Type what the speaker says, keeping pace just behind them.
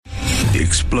the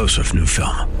explosive new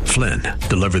film, Flynn,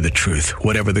 Deliver the Truth,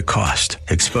 Whatever the Cost,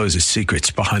 exposes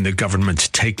secrets behind the government's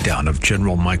takedown of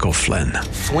General Michael Flynn.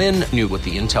 Flynn knew what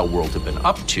the intel world had been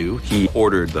up to. He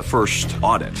ordered the first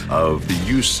audit of the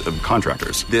use of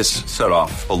contractors. This set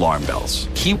off alarm bells.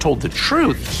 He told the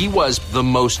truth. He was the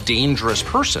most dangerous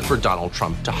person for Donald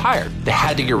Trump to hire. They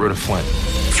had to get rid of Flynn.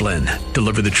 Flynn,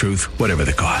 Deliver the Truth, Whatever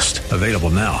the Cost. Available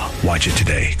now. Watch it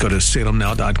today. Go to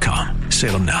salemnow.com.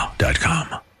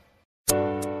 salemnow.com.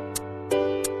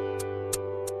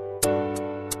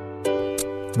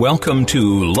 Welcome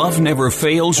to Love Never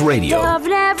Fails Radio. Love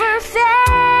never fails.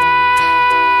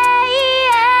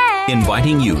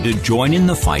 Inviting you to join in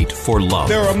the fight for love.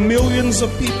 There are millions of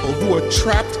people who are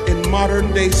trapped in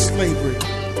modern-day slavery.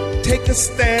 Take a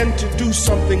stand to do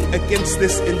something against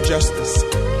this injustice.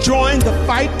 Join the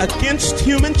fight against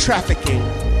human trafficking.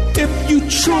 If you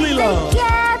truly love,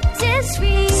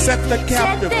 set the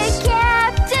captives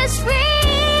free.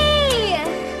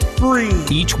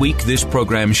 Each week, this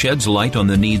program sheds light on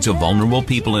the needs of vulnerable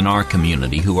people in our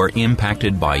community who are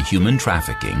impacted by human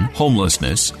trafficking,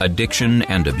 homelessness, addiction,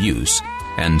 and abuse,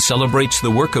 and celebrates the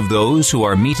work of those who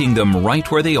are meeting them right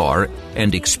where they are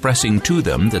and expressing to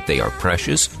them that they are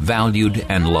precious, valued,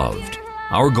 and loved.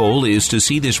 Our goal is to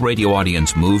see this radio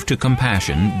audience move to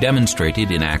compassion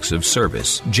demonstrated in acts of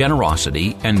service,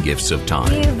 generosity, and gifts of time.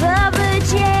 Give up a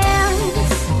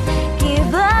chance.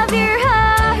 Give up your heart.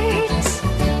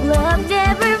 Love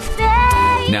never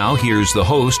fails. Now here's the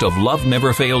host of Love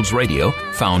Never Fails Radio,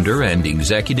 founder and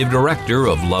executive director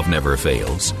of Love Never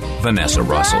Fails, Vanessa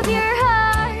Russell.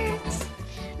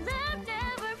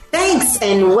 Thanks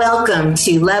and welcome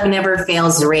to Love Never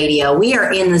Fails Radio. We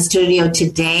are in the studio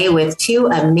today with two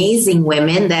amazing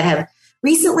women that have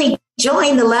recently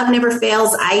joined the Love Never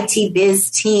Fails IT Biz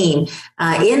team.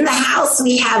 In the house,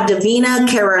 we have Davina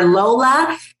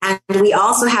Karalola, and we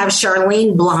also have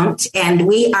Charlene Blunt, and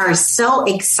we are so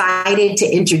excited to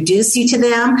introduce you to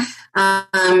them.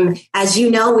 As you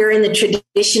know, we're in the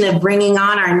tradition of bringing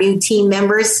on our new team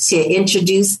members to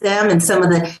introduce them and some of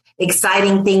the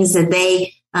exciting things that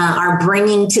they are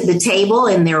bringing to the table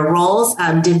in their roles.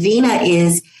 Davina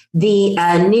is the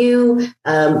new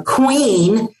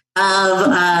queen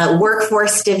of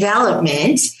workforce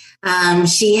development.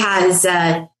 She has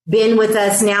been with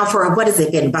us now for, what has it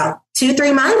been, about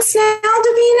 2-3 months now,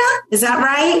 Davina? Is that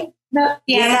right?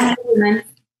 Yeah.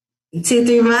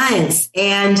 2-3 months.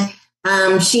 And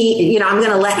she, I'm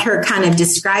going to let her kind of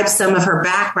describe some of her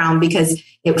background because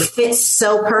it fits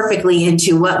so perfectly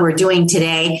into what we're doing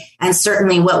today and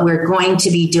certainly what we're going to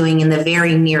be doing in the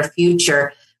very near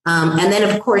future. And then,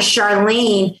 of course,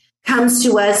 Charlene comes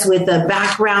to us with a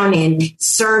background in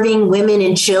serving women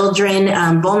and children,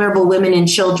 vulnerable women and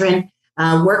children,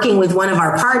 working with one of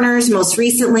our partners most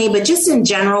recently, but just in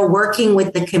general, working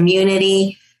with the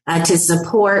community to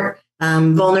support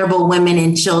vulnerable women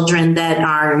and children that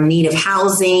are in need of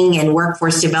housing and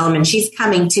workforce development. She's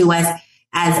coming to us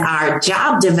as our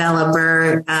job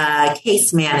developer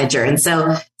case manager. And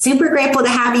so super grateful to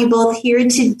have you both here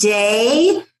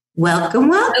today. Welcome,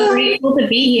 welcome. So grateful to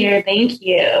be here. Thank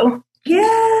you.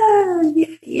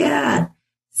 Yeah.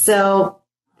 So,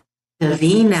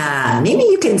 Davina, maybe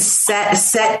you can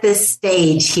set this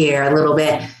stage here a little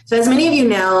bit. So as many of you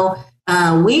know,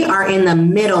 we are in the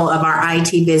middle of our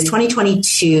IT Biz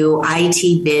 2022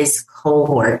 IT Biz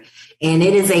cohort. And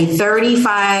it is a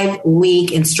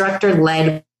 35-week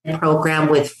instructor-led program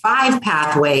with 5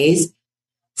 pathways: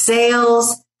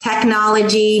 sales,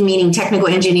 technology, meaning technical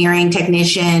engineering,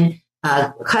 technician,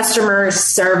 customer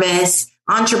service,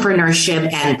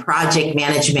 entrepreneurship, and project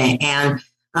management. And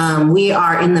we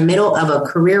are in the middle of a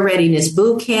career readiness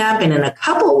boot camp. And in a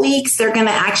couple weeks, they're going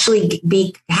to actually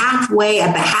be halfway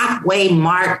at the halfway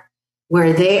mark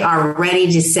where they are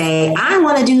ready to say, I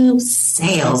want to do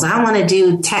sales. I want to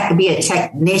do be a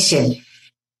technician.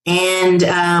 And,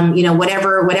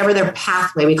 whatever their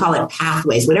pathway, we call it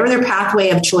pathways, whatever their pathway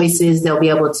of choices, they'll be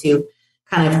able to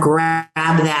kind of grab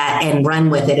that and run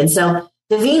with it. And so,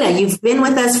 Davina, you've been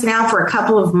with us now for a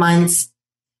couple of months.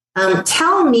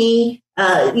 Tell me,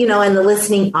 and the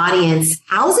listening audience,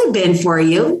 how's it been for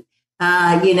you?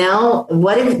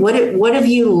 What have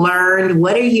you learned?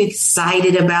 What are you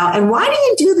excited about? And why do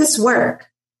you do this work?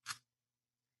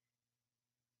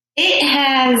 It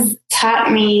has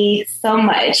taught me so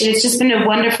much. It's just been a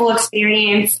wonderful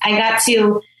experience. I got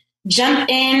to jump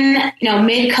in,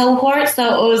 mid-cohort,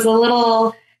 so it was a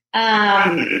little,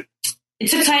 it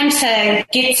took time to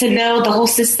get to know the whole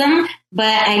system, but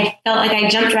I felt like I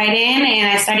jumped right in and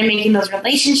I started making those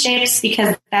relationships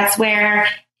because that's where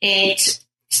it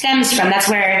stems from. That's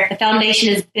where the foundation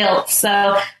is built.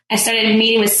 So I started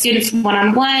meeting with students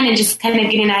one-on-one and just kind of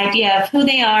getting an idea of who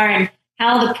they are and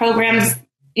how the program's,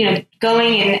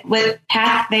 going and what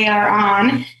path they are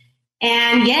on.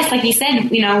 And yes, like you said,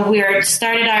 we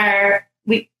started our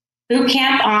boot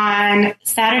camp on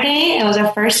Saturday. It was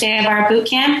our first day of our boot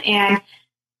camp, and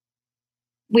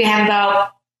we have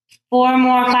about 4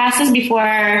 more classes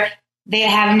before they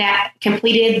have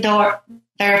completed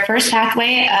their first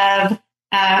pathway of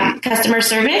customer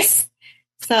service.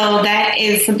 So that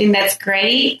is something that's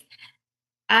great.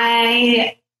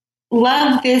 I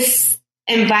love this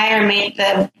environment,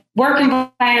 the work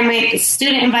environment, the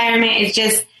student environment is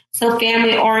just so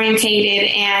family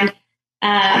orientated, and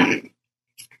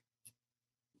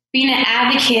being an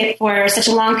advocate for such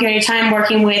a long period of time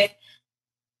working with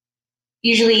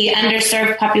usually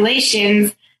underserved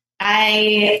populations,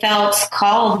 I felt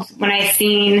called when I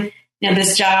seen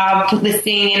this job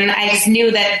listing, and I just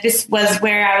knew that this was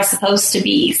where I was supposed to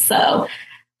be. So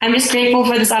I'm just grateful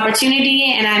for this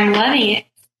opportunity, and I'm loving it.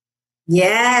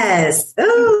 Yes.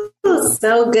 Oh,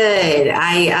 so good.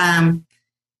 I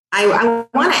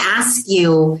want to ask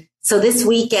you, so this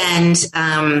weekend,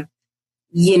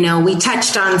 we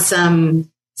touched on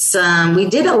we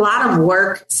did a lot of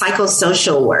work,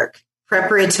 psychosocial work,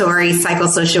 preparatory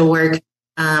psychosocial work,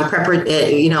 as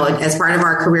part of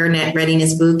our Career Net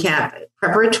Readiness Bootcamp,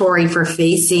 preparatory for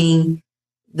facing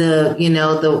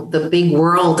the big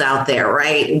world out there,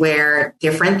 right? Where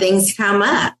different things come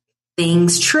up,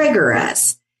 things trigger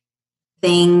us,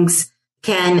 things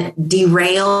can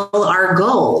derail our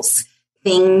goals,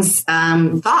 things,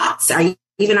 thoughts,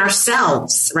 even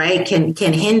ourselves, right? Can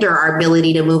hinder our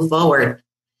ability to move forward.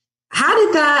 How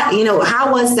did that,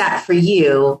 how was that for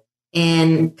you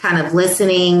in kind of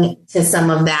listening to some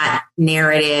of that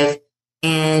narrative?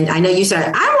 And I know you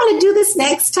said, I want to do this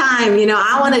next time.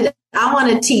 I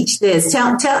want to teach this.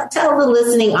 Tell the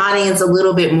listening audience a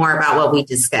little bit more about what we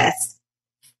discussed.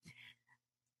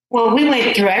 Well, we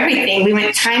went through everything. We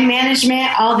went time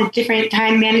management, all the different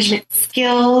time management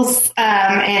skills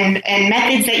and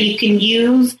methods that you can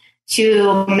use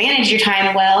to manage your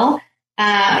time well.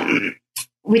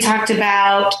 We talked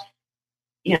about,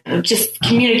 just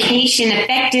communication,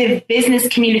 effective business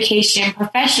communication,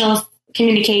 professional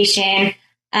communication.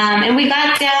 And we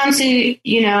got down to,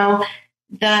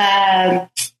 the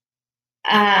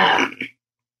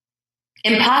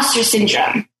imposter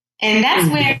syndrome. And that's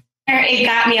where it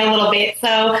got me a little bit.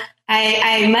 So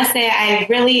I must say I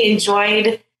really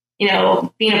enjoyed,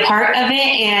 being a part of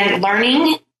it and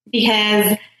learning,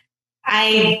 because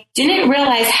I didn't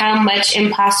realize how much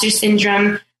imposter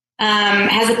syndrome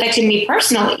has affected me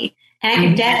personally. And I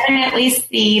can definitely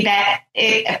see that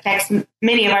it affects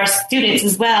many of our students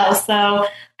as well. So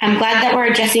I'm glad that we're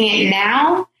addressing it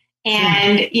now.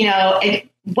 And,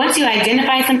 once you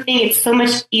identify something, it's so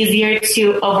much easier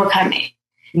to overcome it.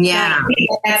 Yeah. So I think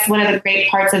that's one of the great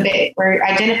parts of it. We're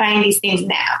identifying these things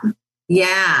now.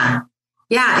 Yeah.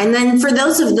 Yeah. And then for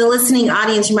those of the listening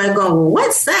audience, you might go, well,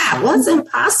 what's that? What's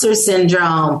imposter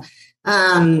syndrome?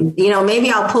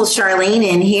 Maybe I'll pull Charlene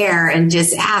in here and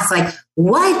just ask,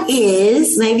 what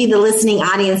is, maybe the listening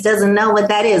audience doesn't know what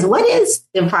that is. What is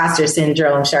imposter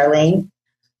syndrome, Charlene?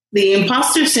 The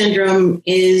imposter syndrome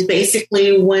is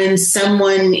basically when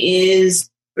someone is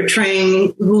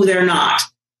portraying who they're not.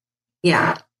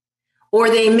 Yeah. Or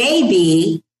they may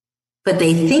be, but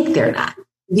they think they're not.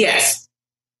 Yes.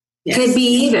 Could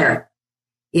be either,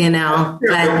 True.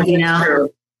 But,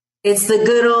 True. It's the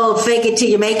good old fake it till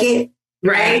you make it.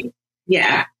 Right.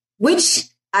 Yeah. Which,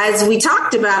 as we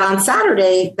talked about on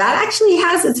Saturday, that actually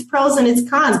has its pros and its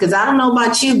cons. Because I don't know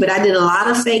about you, but I did a lot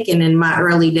of faking in my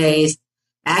early days,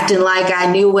 acting like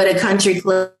I knew what a country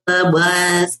club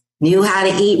was, knew how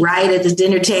to eat right at the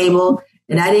dinner table.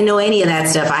 And I didn't know any of that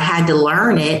stuff. I had to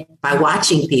learn it by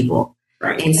watching people.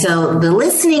 Right. And so the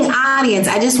listening audience,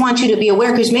 I just want you to be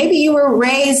aware, because maybe you were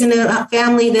raised in a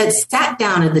family that sat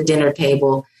down at the dinner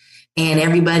table and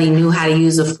everybody knew how to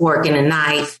use a fork and a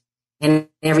knife, and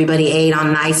everybody ate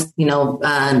on nice,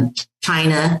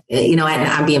 china, and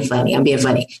I'm being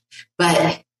funny.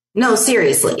 But no,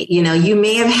 seriously, you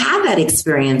may have had that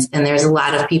experience, and there's a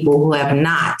lot of people who have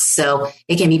not. So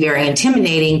it can be very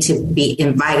intimidating to be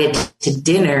invited to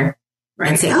dinner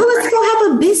and say, oh, let's go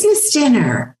have a business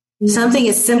dinner. Something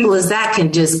as simple as that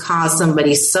can just cause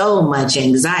somebody so much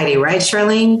anxiety, right,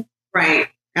 Charlene? Right.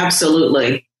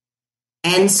 Absolutely.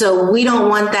 And so we don't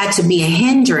want that to be a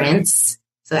hindrance.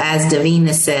 So as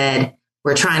Davina said,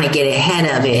 we're trying to get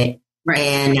ahead of it. Right.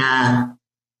 And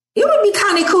it would be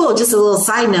kind of cool. Just a little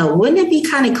side note. Wouldn't it be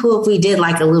kind of cool if we did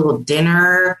like a little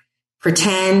dinner,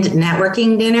 pretend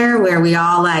networking dinner where we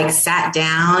all sat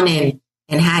down and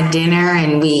and had dinner,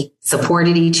 and we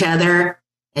supported each other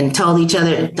and told each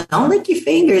other, don't lick your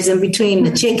fingers in between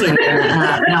the chicken.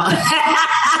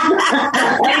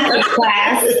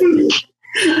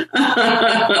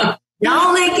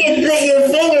 Don't lick your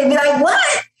fingers. Be like,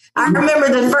 what? I remember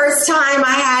the first time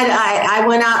I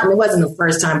went out, and it wasn't the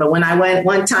first time, but when I went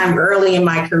one time early in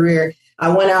my career,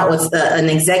 I went out with an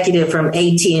executive from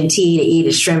AT&T to eat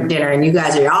a shrimp dinner, and you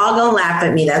guys are all going to laugh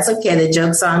at me. That's okay. The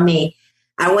joke's on me.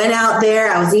 I went out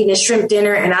there. I was eating a shrimp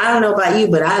dinner, and I don't know about you,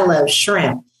 but I love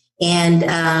shrimp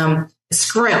and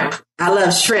scrimp. I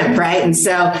love shrimp, right? And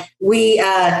so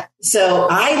so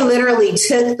I literally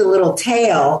took the little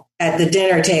tail at the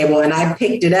dinner table, and I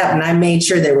picked it up, and I made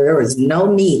sure there was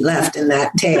no meat left in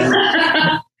that tail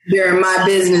during my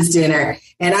business dinner.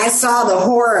 And I saw the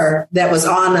horror that was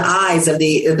on the eyes of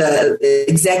the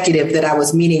executive that I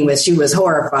was meeting with. She was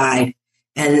horrified.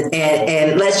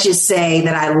 And let's just say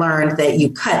that I learned that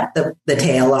you cut the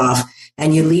tail off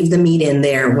and you leave the meat in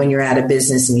there when you're at a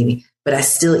business meeting. But I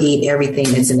still eat everything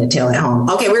that's in the tail at home.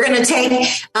 Okay, we're gonna take a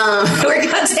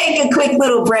quick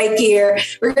little break here.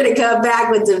 We're gonna come back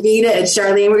with Davina and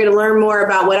Charlene. We're gonna learn more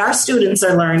about what our students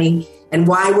are learning and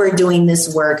why we're doing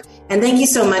this work. And thank you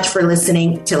so much for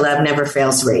listening to Love Never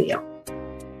Fails Radio.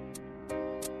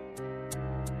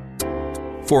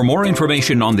 For more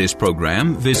information on this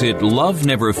program, visit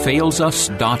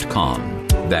loveneverfailsus.com.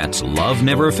 That's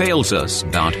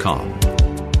loveneverfailsus.com.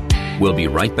 We'll be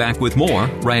right back with more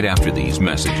right after these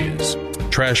messages.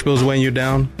 Trash bills weighing you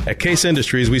down? At Case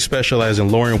Industries, we specialize in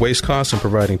lowering waste costs and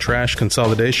providing trash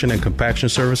consolidation and compaction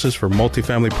services for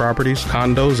multifamily properties,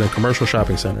 condos, and commercial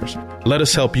shopping centers. Let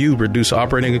us help you reduce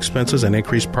operating expenses and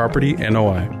increase property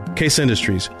NOI. Case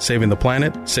Industries, saving the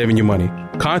planet, saving you money.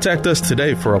 Contact us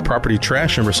today for a property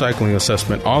trash and recycling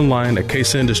assessment online at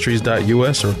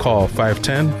caseindustries.us or call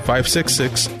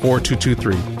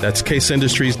 510-566-4223. That's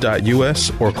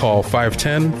caseindustries.us or call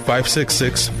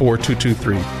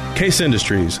 510-566-4223. Case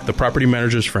Industries, the property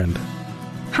manager's friend.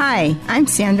 Hi, I'm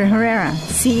Sandra Herrera,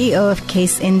 CEO of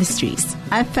Case Industries.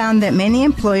 I've found that many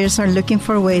employers are looking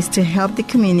for ways to help the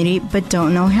community but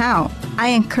don't know how. I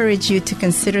encourage you to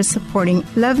consider supporting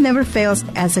Love Never Fails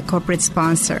as a corporate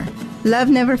sponsor. Love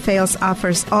Never Fails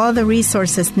offers all the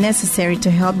resources necessary to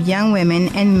help young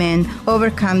women and men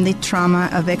overcome the trauma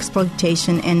of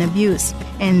exploitation and abuse.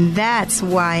 And that's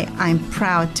why I'm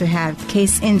proud to have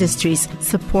Case Industries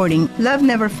supporting Love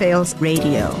Never Fails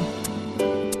Radio.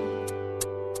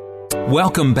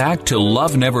 Welcome back to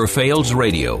Love Never Fails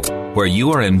Radio, where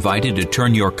you are invited to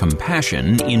turn your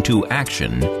compassion into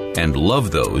action and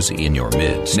love those in your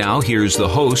midst. Now here's the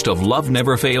host of Love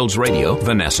Never Fails Radio,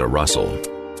 Vanessa Russell.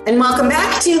 And welcome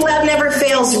back to Love Never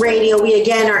Fails Radio. We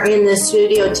again are in the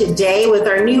studio today with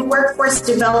our new Workforce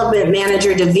Development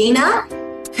Manager, Davina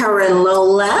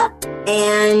Caralola,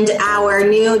 and our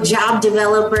new Job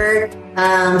Developer /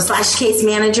 Case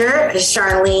Manager,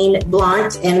 Charlene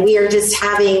Blunt. And we are just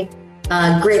having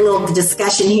a great little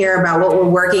discussion here about what we're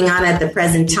working on at the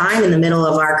present time in the middle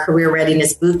of our career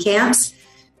readiness boot camps.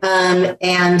 And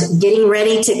getting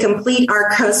ready to complete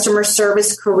our customer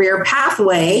service career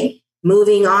pathway,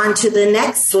 moving on to the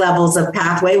next levels of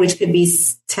pathway, which could be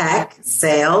tech,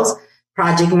 sales,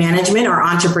 project management, or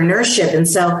entrepreneurship. And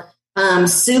so I'm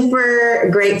super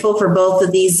grateful for both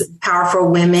of these powerful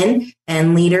women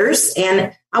and leaders.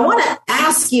 And I want to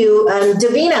ask you,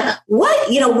 Davina, why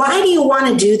do you want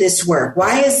to do this work?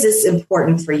 Why is this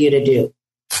important for you to do?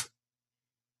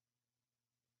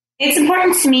 It's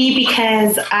important to me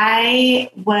because I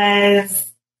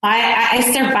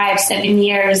survived 7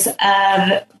 years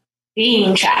of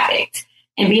being trafficked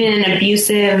and being in an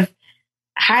abusive,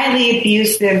 highly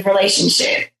abusive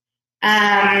relationship.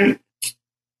 And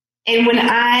when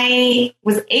I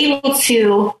was able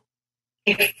to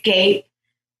escape,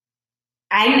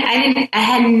 I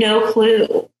had no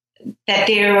clue that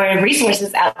there were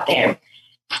resources out there.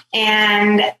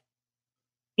 And,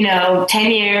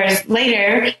 10 years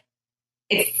later,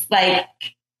 it's like,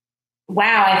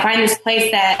 wow, I find this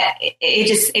place that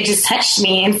it just touched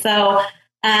me. And so,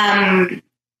 I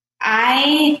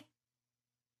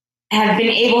have been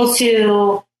able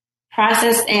to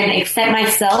process and accept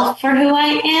myself for who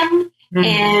I am,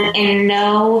 and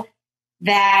know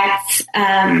that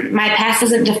my past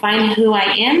doesn't define who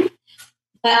I am.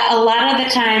 But a lot of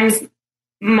the times,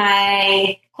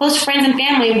 my close friends and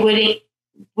family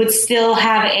would still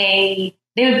have they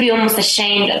would be almost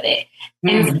ashamed of it.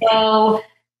 And so,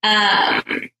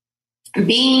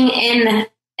 being in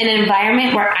an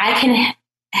environment where I can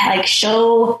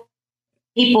show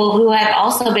people who have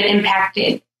also been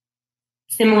impacted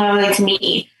similarly to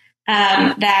me,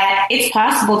 that it's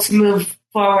possible to move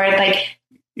forward.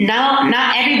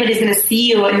 not everybody's going to see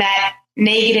you in that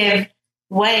negative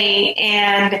way.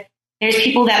 And there's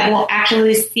people that will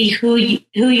actually see who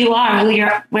you are,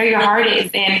 where your heart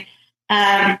is. And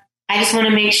I just want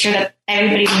to make sure that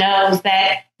everybody knows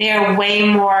that they're way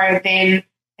more than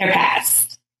their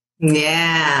past.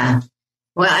 Yeah.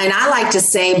 Well, and I like to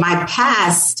say my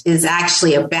past is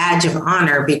actually a badge of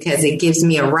honor because it gives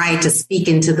me a right to speak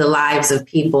into the lives of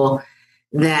people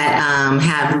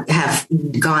that have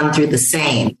gone through the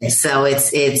same. So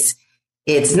it's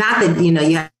not that, you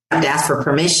have to ask for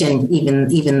permission,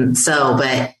 even so,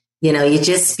 but you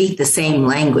just speak the same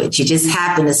language. You just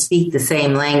happen to speak the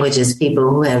same language as people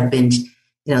who have been,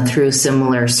 through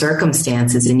similar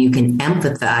circumstances, and you can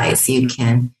empathize.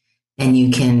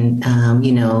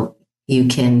 You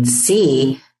can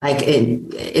see, like,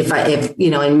 if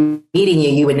in meeting you,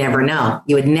 you would never know.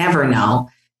 You would never know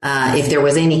if there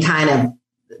was any kind of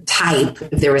type,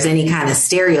 if there was any kind of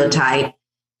stereotype.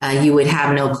 You would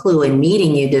have no clue in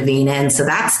meeting you, Davina. And so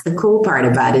that's the cool part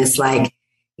about it. It's like,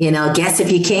 guess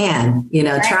if you can,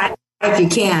 try if you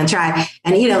can, try.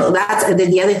 And, that's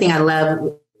the other thing I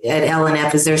love at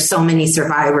LNF is there's so many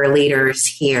survivor leaders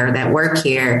here that work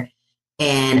here,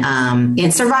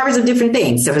 and survivors of different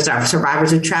things. So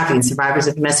survivors of trafficking, survivors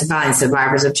of domestic violence,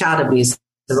 survivors of child abuse,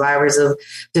 survivors of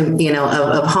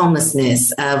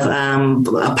homelessness,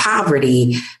 of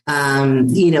poverty.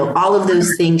 All of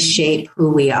those things shape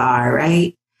who we are,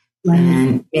 right?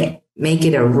 And make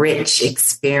it a rich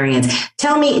experience.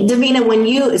 Tell me, Davina, when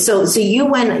you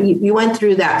went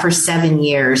through that for 7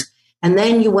 years, and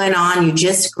then you went on.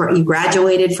 You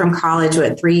graduated from college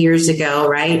 3 years ago,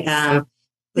 right?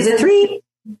 Was it 3?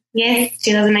 Yes,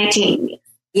 2019.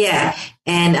 Yeah,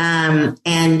 and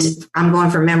I'm going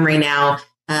from memory now.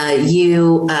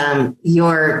 Your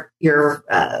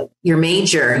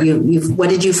major. What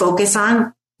did you focus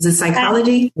on? Is it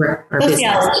psychology or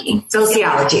sociology? Business?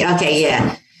 Sociology. Okay,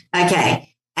 yeah.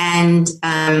 Okay, and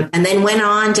then went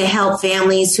on to help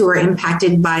families who are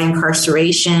impacted by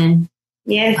incarceration.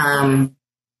 Yes.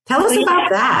 Tell us about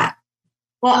that.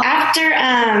 Well, after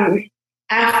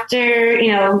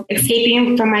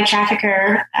escaping from my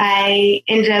trafficker, I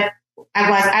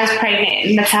was pregnant,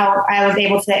 and that's how I was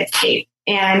able to escape.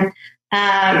 And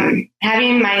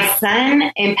having my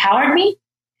son empowered me,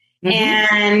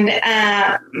 and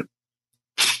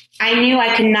I knew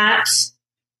I could not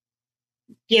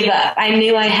give up. I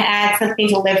knew I had something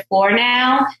to live for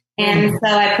now. And so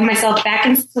I put myself back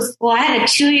into school. I had a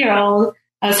 2-year-old.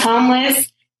 I was homeless.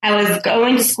 I was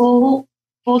going to school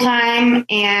full time,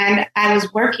 and I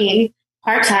was working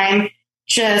part time,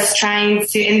 just trying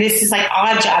to, and this is like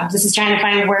odd jobs. This is trying to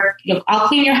find work. I'll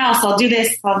clean your house. I'll do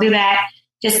this. I'll do that,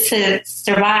 just to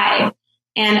survive.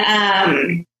 And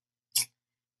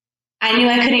I knew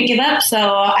I couldn't give up. So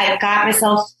I got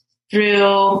myself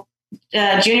through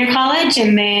junior college,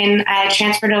 and then I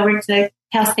transferred over to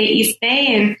Cal State East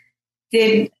Bay and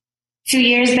did 2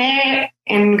 years there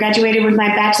and graduated with my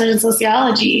bachelor's in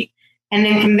sociology. And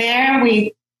then from there,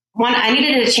 I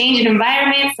needed a change in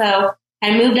environment. So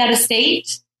I moved out of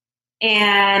state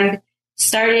and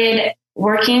started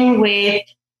working with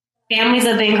families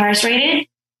of the incarcerated.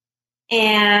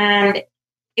 And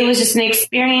it was just an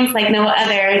experience like no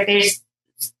other. There's,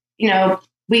 a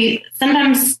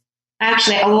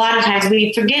lot of times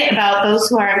we forget about those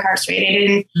who are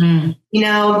incarcerated, and,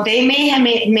 they may have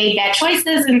made bad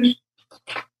choices, and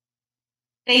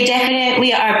they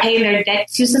definitely are paying their debt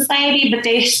to society, but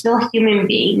they're still human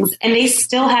beings, and they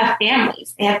still have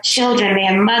families. They have children, they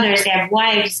have mothers, they have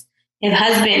wives, they have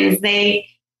husbands, they're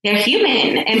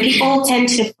human, and people tend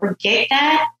to forget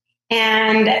that.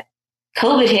 And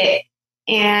COVID hit,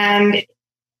 and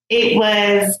it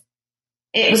was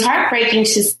heartbreaking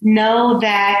to know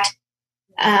that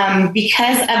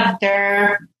because of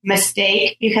a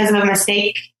mistake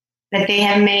that they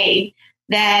have made,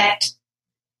 that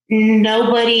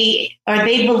nobody, or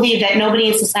they believed that nobody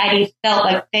in society felt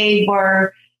like they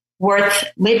were worth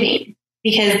living,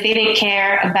 because they didn't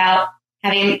care about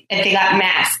if they got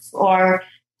masks or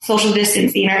social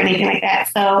distancing or anything like that.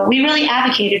 So we really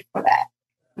advocated for that.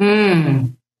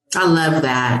 I love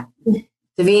that.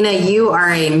 Davina, you are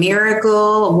a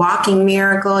miracle, a walking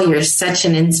miracle. You're such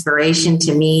an inspiration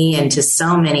to me and to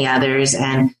so many others.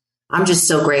 And I'm just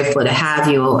so grateful to have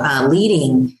you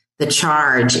leading the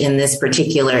charge in this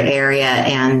particular area.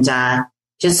 And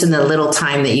just in the little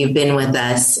time that you've been with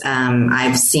us,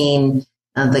 I've seen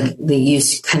the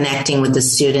youth connecting with the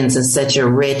students in such a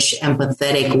rich,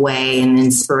 empathetic way and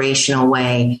inspirational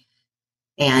way,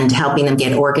 and helping them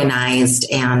get organized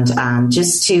and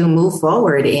just to move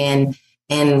forward and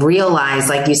realize,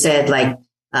 like you said,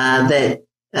 that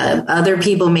other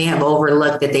people may have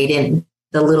overlooked that they didn't,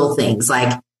 the little things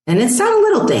like, and it's not a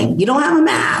little thing. You don't have a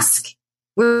mask.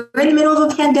 We're in the middle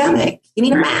of a pandemic. You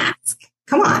need a mask.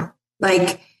 Come on.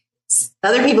 Like,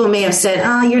 other people may have said,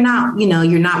 oh, you're not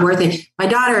worth it. My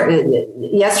daughter,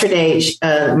 yesterday,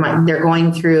 they're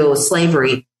going through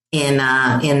slavery in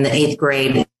the 8th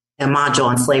grade, a module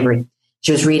on slavery.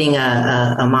 She was reading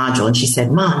a module and she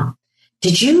said, Mom,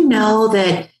 did you know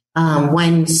that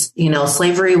when,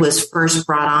 slavery was first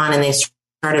brought on and they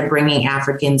started bringing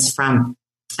Africans from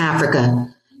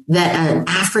Africa, that an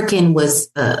African was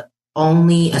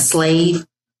only a slave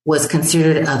was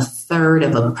considered a third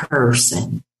of a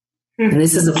person. And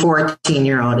this is a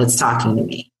 14-year-old that's talking to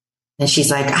me. And she's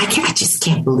like, I just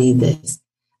can't believe this.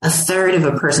 A third of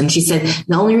a person. She said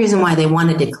the only reason why they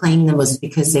wanted to claim them was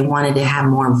because they wanted to have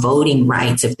more voting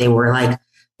rights if they were like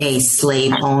a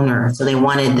slave owner. So they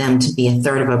wanted them to be a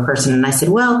third of a person. And I said,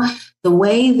 well, the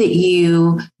way that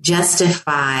you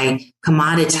justify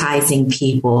commoditizing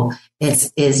people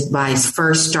is by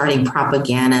first starting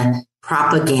propaganda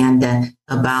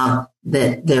about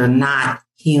that they're not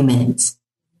humans.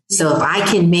 So if I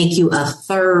can make you a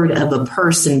third of a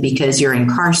person because you're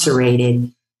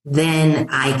incarcerated, then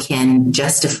I can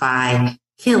justify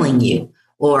killing you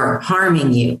or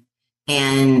harming you.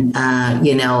 And,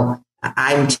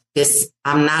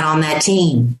 I'm not on that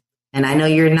team. And I know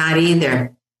you're not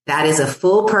either. That is a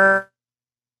full person,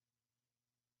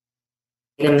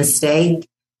 a mistake,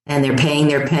 and they're paying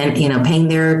their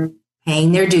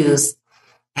dues,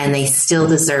 and they still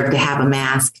deserve to have a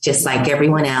mask just like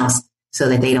everyone else, so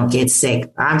that they don't get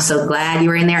sick. I'm so glad you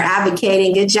were in there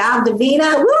advocating. Good job,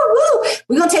 Davina. Woo, woo.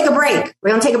 We're going to take a break.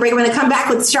 We're going to come back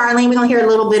with Charlene. We're going to hear a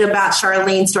little bit about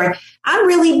Charlene's story. I'm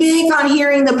really big on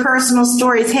hearing the personal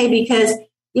stories. Hey, because,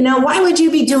 why would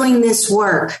you be doing this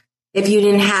work if you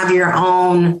didn't have your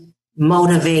own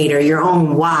motivator, your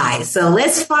own why? So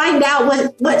let's find out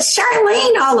what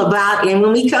Charlene all about. And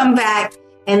when we come back,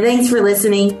 and thanks for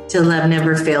listening to Love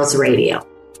Never Fails Radio.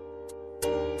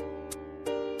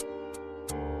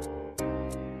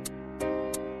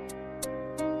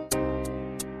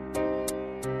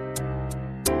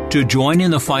 To join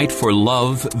in the fight for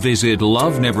love, visit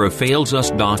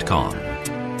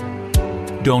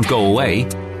loveneverfailsus.com. Don't go away.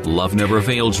 Love Never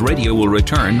Fails Radio will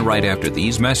return right after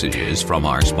these messages from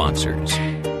our sponsors.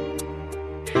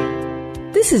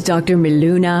 This is Dr.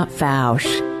 Miluna Fausch.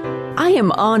 I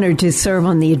am honored to serve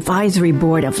on the advisory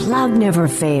board of Love Never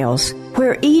Fails,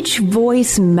 where each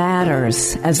voice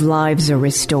matters as lives are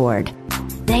restored.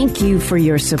 Thank you for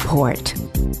your support.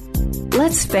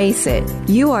 Let's face it,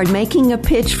 you are making a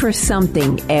pitch for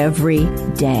something every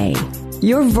day.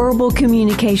 Your verbal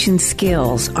communication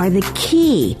skills are the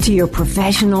key to your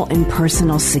professional and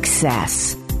personal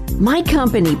success. My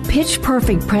company, Pitch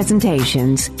Perfect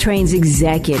Presentations, trains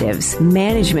executives,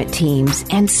 management teams,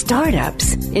 and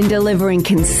startups in delivering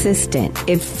consistent,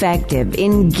 effective,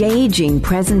 engaging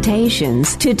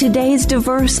presentations to today's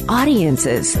diverse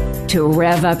audiences to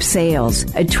rev up sales,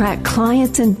 attract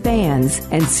clients and fans,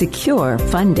 and secure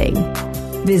funding.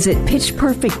 Visit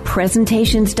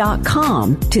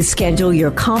pitchperfectpresentations.com to schedule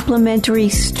your complimentary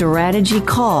strategy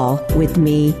call with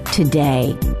me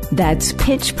today. That's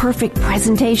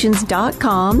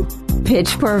pitchperfectpresentations.com,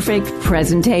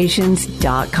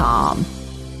 pitchperfectpresentations.com.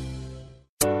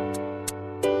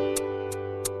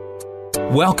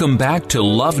 Welcome back to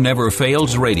Love Never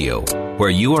Fails Radio,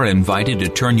 where you are invited to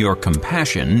turn your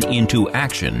compassion into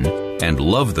action and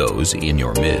love those in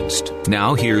your midst.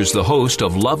 Now, here's the host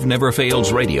of Love Never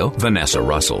Fails Radio, Vanessa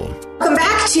Russell. Welcome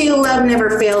back to Love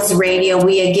Never Fails Radio.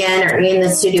 We again are in the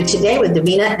studio today with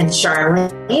Davina and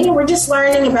Charlene, and we're just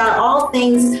learning about all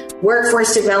things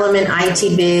workforce development,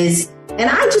 IT biz.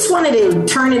 And I just wanted to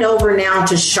turn it over now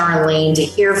to Charlene to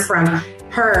hear from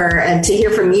her and to hear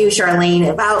from you,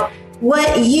 Charlene, about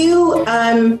what you,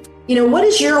 what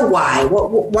is your why?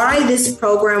 Why this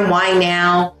program? Why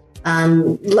now?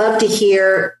 Love to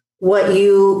hear what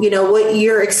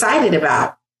you're excited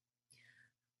about.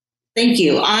 Thank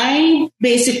you. I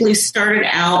basically started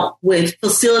out with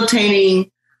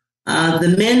facilitating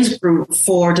the men's group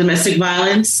for domestic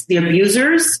violence, the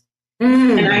abusers.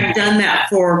 And I've done that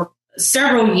for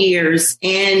several years.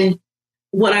 And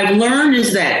what I've learned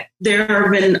is that there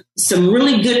have been some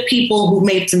really good people who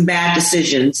made some bad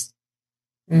decisions.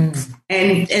 And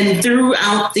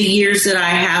throughout the years that I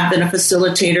have been a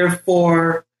facilitator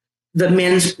for the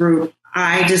men's group,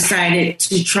 I decided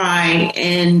to try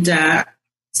and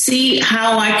see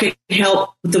how I could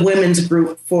help the women's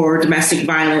group for domestic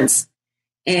violence.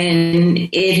 And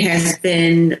it has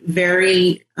been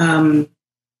very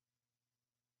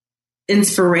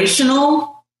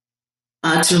inspirational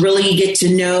to really get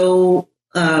to know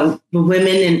the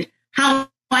women and how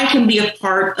I can be a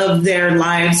part of their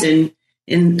lives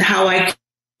and how I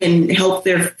can help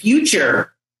their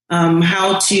future,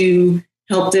 how to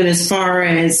help them as far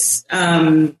as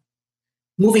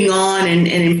moving on and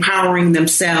empowering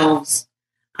themselves.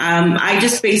 I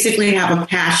just basically have a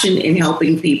passion in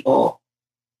helping people.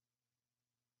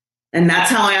 And that's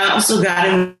how I also got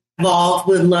involved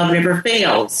with Love Never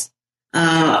Fails.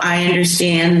 I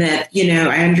understand that,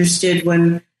 I understood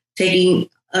when looking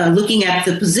at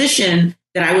the position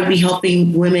that I would be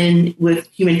helping women with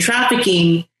human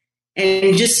trafficking,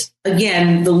 and just,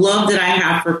 again, the love that I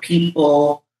have for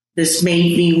people, this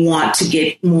made me want to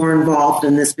get more involved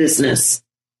in this business.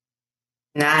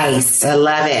 Nice. I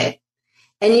love it.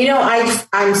 And,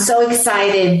 I'm so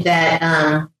excited that,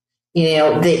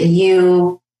 that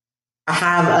you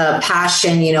have a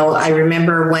passion. I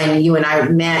remember when you and I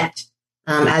met,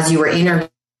 as you were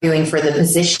interviewing for the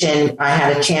position, I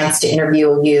had a chance to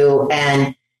interview you,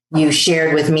 and you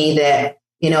shared with me that,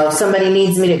 if somebody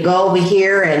needs me to go over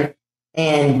here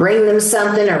and bring them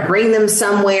something or bring them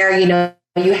somewhere,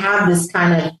 you have this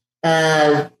kind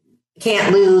of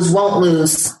can't lose, won't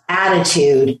lose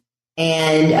attitude.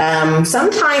 And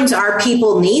sometimes our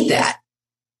people need that.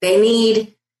 They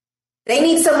need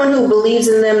someone who believes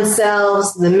in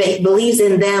themselves, believes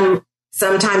in them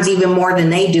sometimes even more than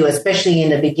they do, especially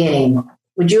in the beginning.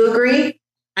 Would you agree?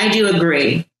 I do agree.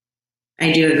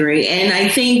 And I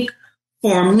think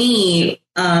for me,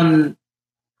 the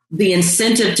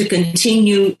incentive to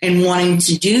continue and wanting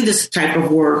to do this type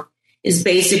of work is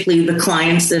basically the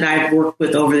clients that I've worked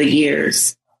with over the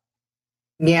years.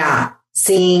 Yeah.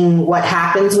 Seeing what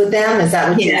happens with them. Is that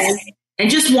what you're saying? And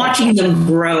just watching them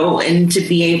grow and to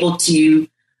be able to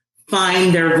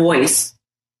find their voice.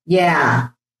 Yeah.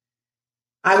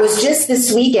 I was just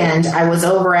this weekend, I was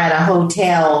over at a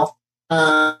hotel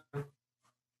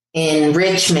in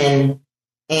Richmond,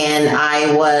 and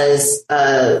I was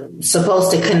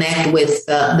supposed to connect with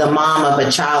the mom of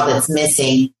a child that's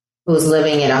missing, who's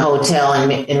living in a hotel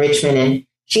in Richmond, and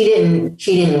she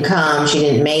didn't come, she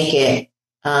didn't make it.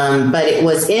 But it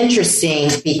was interesting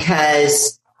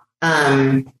because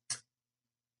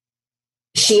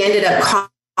she ended up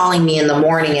calling me in the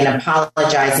morning and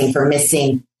apologizing for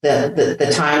missing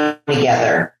the time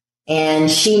together.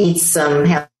 And she needs some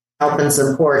help and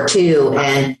support too.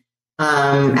 And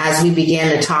as we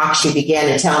began to talk, she began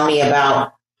to tell me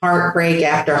about heartbreak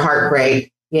after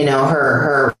heartbreak.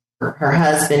 Her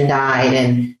husband died,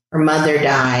 and her mother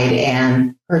died,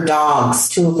 and her dogs,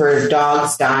 2 of her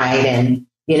dogs died, and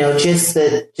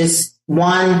just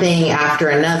one thing after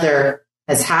another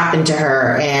has happened to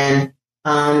her. And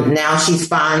now she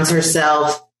finds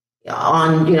herself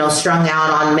on, strung out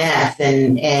on meth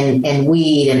and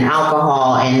weed and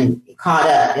alcohol and caught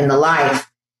up in the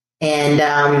life. And,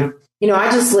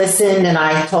 I just listened, and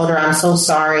I told her, I'm so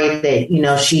sorry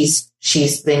that,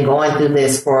 she's been going through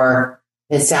this for,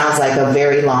 it sounds like a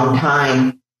very long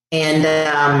time. And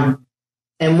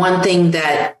one thing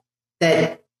that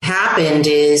happened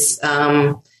is,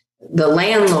 the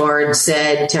landlord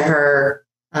said to her,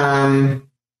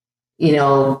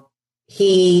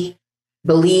 he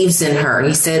believes in her.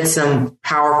 He said some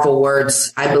powerful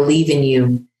words. I believe in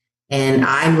you, and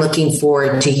I'm looking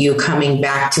forward to you coming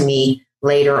back to me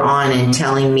later on and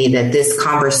telling me that this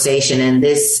conversation and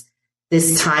this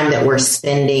time that we're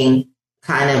spending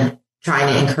kind of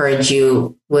trying to encourage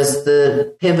you was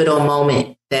the pivotal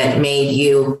moment that made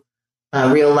you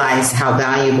realize how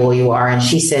valuable you are. And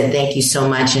she said, thank you so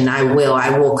much. And I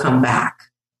will come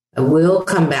back. I will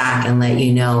come back and let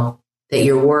you know that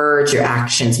your words, your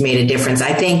actions made a difference.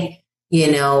 I think,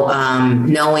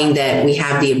 knowing that we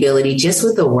have the ability just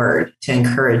with a word to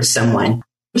encourage someone.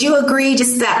 Would you agree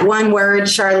just that one word,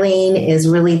 Charlene, is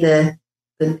really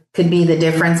could be the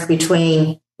difference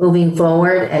between moving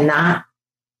forward and not?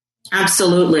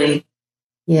 Absolutely.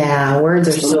 Yeah, words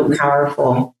are so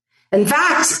powerful. In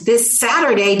fact, this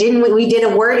Saturday, we did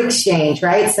a word exchange,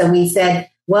 right? So we said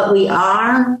what we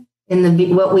are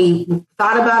what we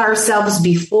thought about ourselves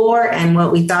before and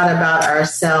what we thought about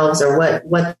ourselves, or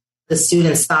what the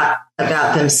students thought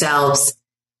about themselves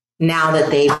now that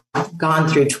they've gone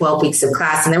through 12 weeks of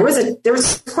class. And there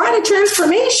was quite a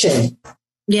transformation.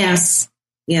 Yes.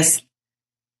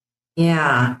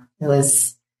 Yeah. It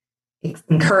was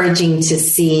encouraging to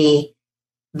see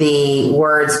the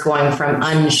words going from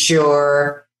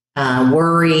unsure,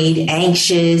 worried,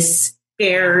 anxious,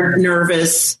 scared,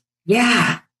 nervous.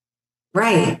 Yeah.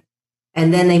 Right.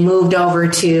 And then they moved over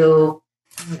to,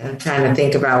 I'm trying to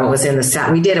think about what was in the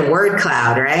sound. We did a word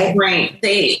cloud, right? Right.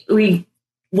 We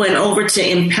went over to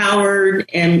empowered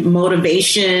and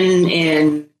motivation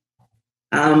and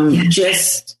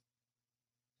just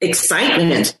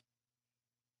excitement.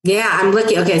 Yeah, I'm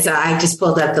looking. Okay, so I just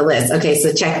pulled up the list. Okay,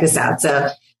 so check this out. So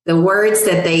the words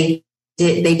that they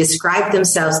described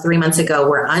themselves 3 months ago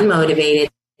were unmotivated,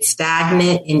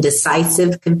 stagnant,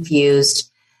 indecisive,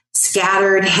 confused,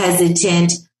 scattered,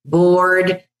 hesitant,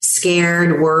 bored,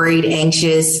 scared, worried,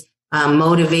 anxious,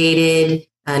 motivated,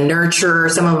 nurturer.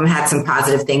 Some of them had some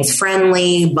positive things,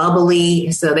 friendly,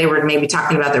 bubbly. So they were maybe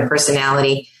talking about their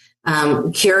personality,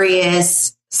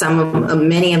 curious.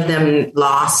 Many of them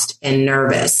lost and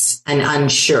nervous and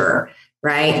unsure,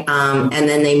 right? And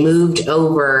then they moved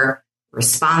over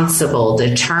responsible,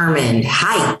 determined,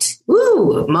 hyped,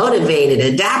 motivated,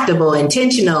 adaptable,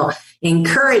 intentional,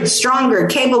 encouraged, stronger,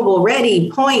 capable, ready,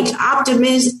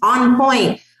 on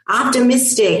point,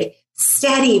 optimistic,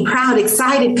 steady, proud,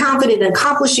 excited, confident,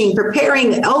 accomplishing,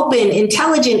 preparing, open,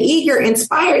 intelligent, eager,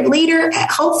 inspired, leader,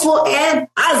 hopeful, and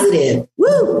positive.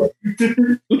 Woo!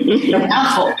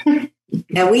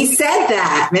 And we said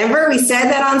that. Remember, we said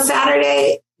that on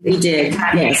Saturday? We did,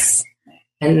 yes.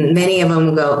 And many of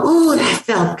them go, ooh, that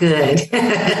felt good.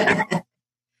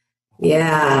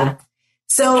 Yeah.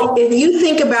 So if you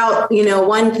think about,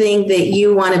 one thing that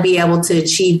you want to be able to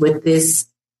achieve with this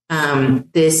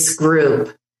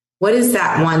group, what is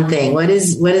that one thing? What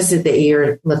is it that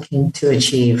you're looking to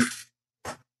achieve?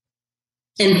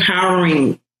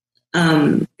 Empowering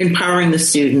the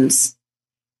students.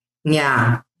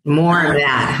 Yeah, more of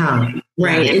that, huh?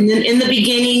 Right. And then in the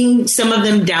beginning, some of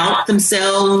them doubt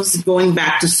themselves, going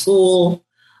back to school,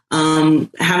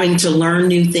 having to learn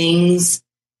new things.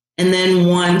 And then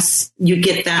once you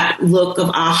get that look of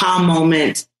aha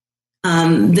moment,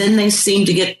 then they seem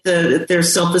to get their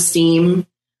self-esteem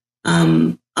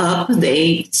up.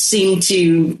 They seem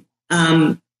to,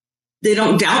 they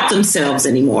don't doubt themselves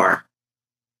anymore.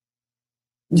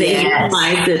 They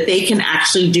realize that they can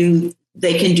actually do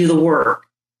the work.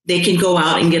 They can go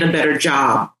out and get a better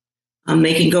job.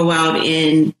 They can go out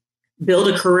and build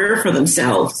a career for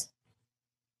themselves.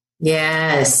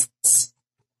 Yes.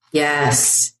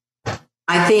 Yes.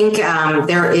 I think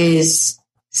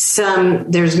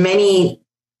there's many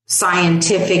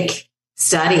scientific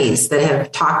studies that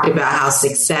have talked about how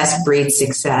success breeds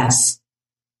success,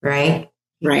 right?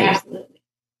 Right. Absolutely.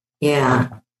 Yeah.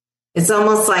 It's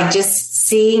almost like just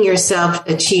seeing yourself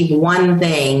achieve one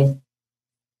thing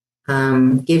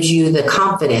gives you the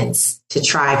confidence to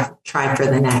try for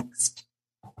the next.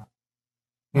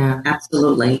 Yeah,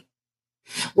 absolutely.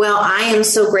 Well, I am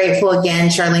so grateful again,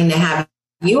 Charlene, to have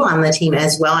you on the team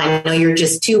as well. I know you're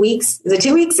just 2 weeks. Is it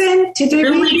 2 weeks in?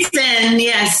 2 weeks in,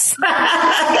 yes.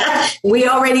 We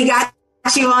already got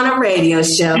you on a radio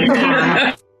show.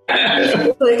 Talk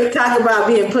about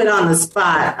being put on the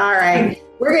spot. All right.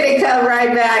 We're going to come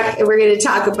right back and we're going to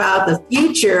talk about the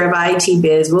future of IT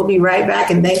Biz. We'll be right back,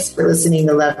 and thanks for listening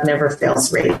to Love Never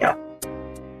Fails Radio.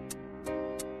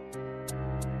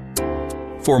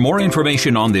 For more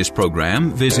information on this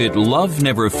program, visit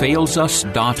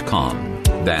loveneverfailsus.com.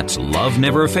 That's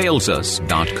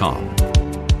loveneverfailsus.com.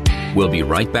 We'll be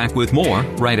right back with more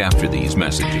right after these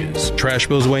messages. Trash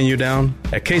bills weighing you down?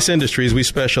 At Case Industries, we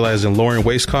specialize in lowering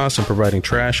waste costs and providing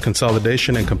trash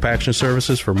consolidation and compaction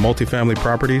services for multifamily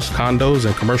properties, condos,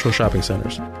 and commercial shopping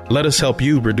centers. Let us help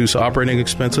you reduce operating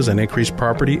expenses and increase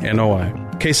property NOI.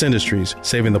 Case Industries,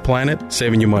 saving the planet,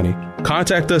 saving you money.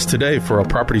 Contact us today for a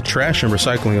property trash and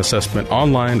recycling assessment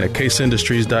online at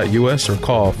caseindustries.us or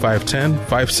call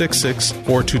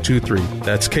 510-566-4223.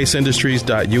 That's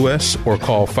caseindustries.us or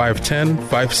call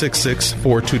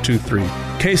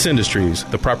 510-566-4223. Case Industries,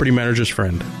 the property manager's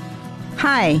friend.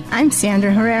 Hi, I'm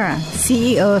Sandra Herrera,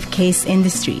 CEO of Case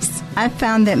Industries. I've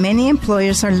found that many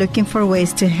employers are looking for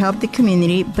ways to help the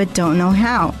community but don't know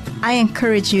how. I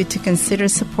encourage you to consider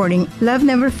supporting Love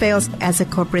Never Fails as a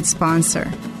corporate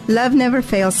sponsor. Love Never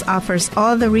Fails offers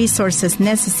all the resources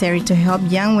necessary to help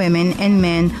young women and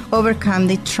men overcome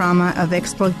the trauma of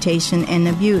exploitation and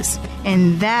abuse.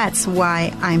 And that's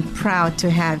why I'm proud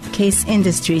to have Case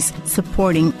Industries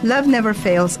supporting Love Never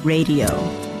Fails Radio.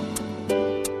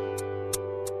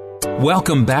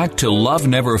 Welcome back to Love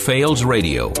Never Fails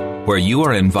Radio, where you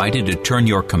are invited to turn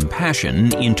your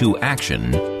compassion into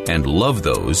action and love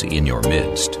those in your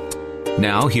midst.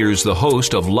 Now, here's the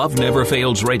host of Love Never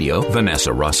Fails Radio,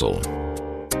 Vanessa Russell.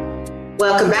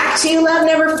 Welcome back to Love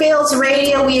Never Fails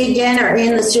Radio. We again are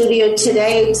in the studio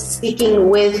today speaking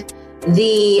with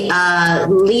the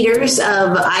leaders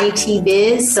of IT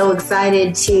Biz. So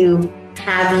excited to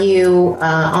have you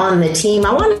on the team.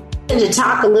 I wanted to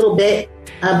talk a little bit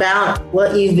about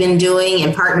what you've been doing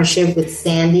in partnership with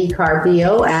Sandy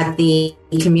Carpio at the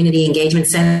Community Engagement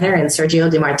Center and Sergio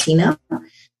DiMartino,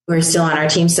 who are still on our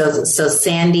team. So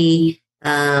Sandy,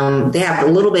 they have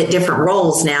a little bit different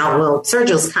roles now. Well,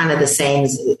 Sergio's kind of the same.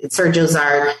 Sergio's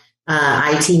our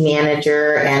IT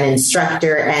manager and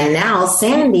instructor, and now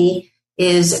Sandy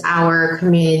is our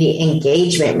community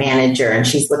engagement manager, and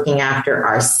she's looking after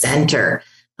our center.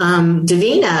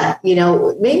 Davina,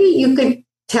 maybe you could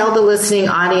tell the listening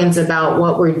audience about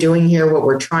what we're doing here, what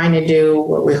we're trying to do,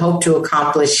 what we hope to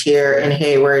accomplish here in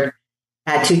Hayward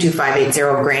at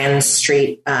 22580 Grand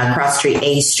Street, Cross Street,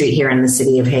 A Street here in the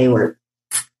city of Hayward.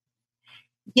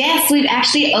 Yes, we've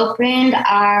actually opened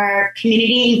our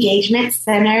Community Engagement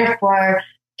Center for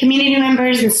community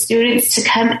members and students to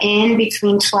come in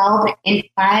between 12 and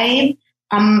 5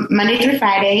 Monday through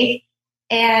Friday.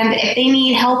 And if they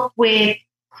need help with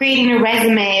creating a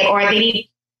resume, or they need,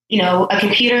 a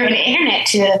computer and internet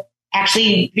to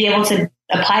actually be able to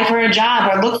apply for a job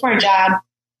or look for a job,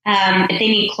 if they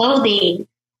need clothing,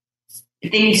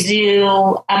 if they need to do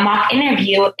a mock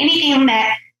interview, anything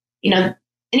that,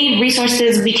 any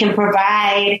resources we can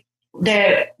provide,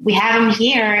 we have them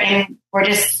here, and we're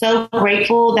just so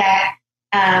grateful that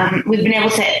we've been able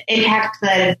to impact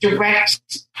the direct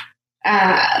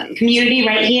community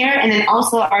right here. And then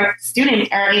also our students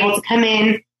are able to come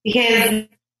in because,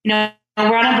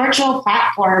 we're on a virtual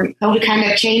platform. COVID kind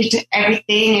of changed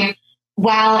everything. And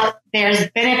while there's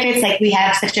benefits, like we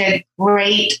have such a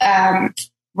great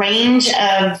range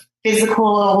of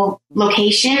physical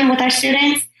location with our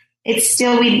students, it's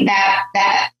still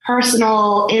that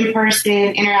personal in-person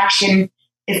interaction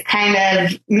is kind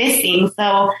of missing.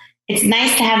 So it's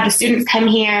nice to have the students come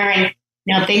here, and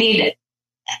if they need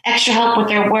extra help with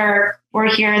their work,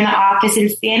 we're here in the office, and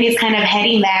Sandy's kind of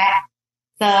heading that.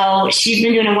 So she's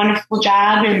been doing a wonderful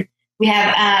job, and we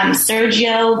have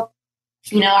Sergio,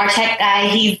 our tech guy.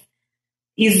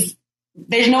 He's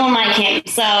there's no one like him.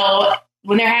 So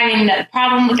when they're having a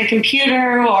problem with their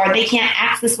computer or they can't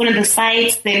access one of the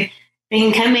sites, then they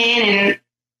can come in and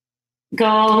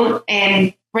go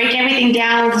and break everything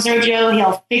down with Sergio.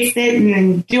 He'll fix it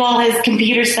and do all his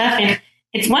computer stuff, and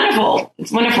it's wonderful.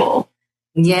 It's wonderful.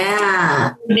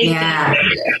 Yeah.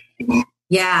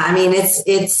 Yeah. I mean,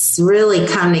 it's really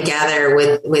come together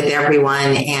with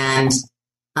everyone, and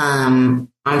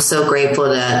I'm so grateful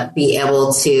to be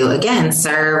able to again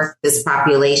serve this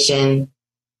population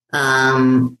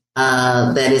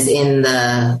that is in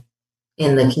the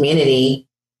community,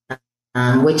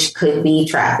 which could be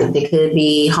trafficked, it could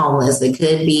be homeless, it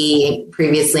could be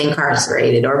previously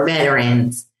incarcerated or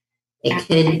veterans, it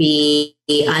could be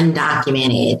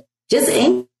undocumented, just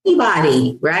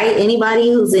anybody, right? Anybody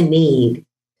who's in need,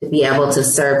 to be able to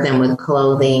serve them with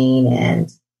clothing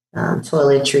and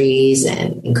toiletries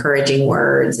and encouraging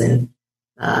words and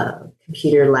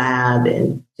computer lab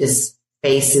and just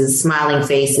faces, smiling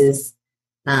faces.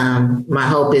 My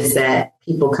hope is that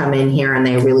people come in here and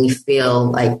they really feel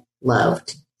like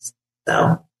loved.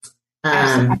 So,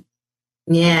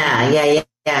 yeah.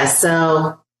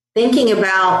 So thinking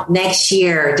about next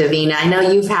year, Davina, I know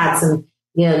you've had some,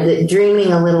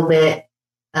 dreaming a little bit.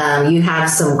 You have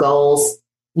some goals.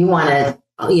 You want to,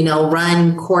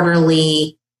 run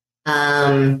quarterly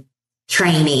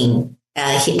training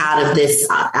out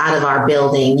of our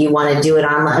building. You want to do it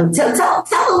online. Tell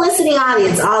the listening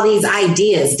audience all these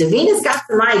ideas. Davina's got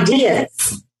some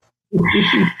ideas.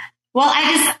 Well,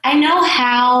 I know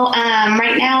how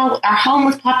right now our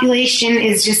homeless population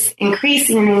is just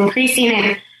increasing and increasing.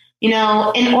 And,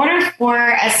 in order for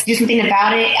us to do something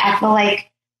about it, I feel like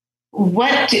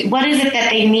what is it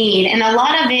that they need? And a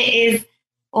lot of it is,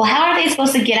 well, how are they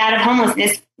supposed to get out of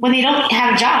homelessness when they don't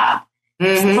have a job?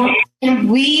 Mm-hmm. So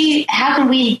how can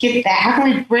we get that? How can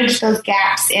we bridge those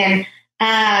gaps? And,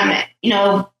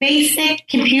 basic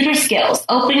computer skills,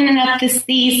 opening up the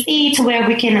CEC to where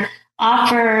we can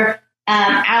offer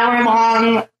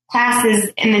hour-long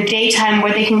classes in the daytime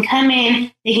where they can come in,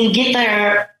 they can get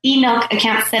their email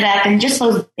account set up, and just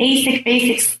those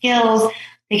basic skills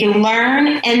they can learn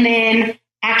and then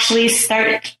actually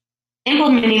start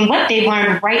implementing what they've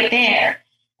learned right there.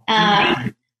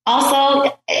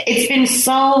 Also, it's been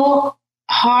so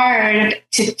hard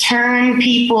to turn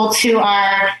people to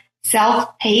our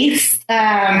self-paced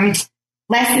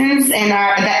lessons and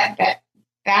that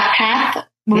path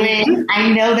when I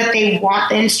know that they want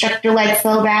the instructor-led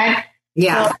so bad.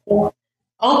 Yeah. So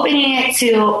opening it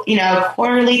to,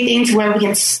 quarterly things where we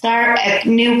can start a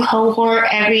new cohort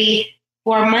every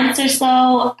 4 months or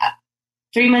so,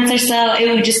 3 months or so,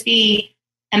 it would just be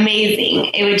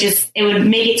amazing. It would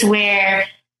make it to where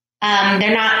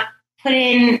they're not put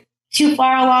in too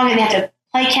far along and they have to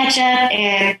play catch up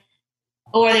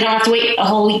or they don't have to wait a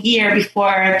whole year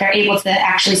before they're able to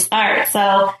actually start.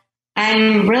 So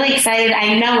I'm really excited.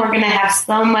 I know we're going to have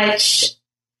so much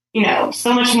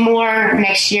more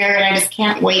next year, and I just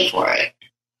can't wait for it.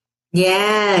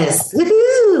 Yes.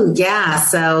 Woohoo. Yeah.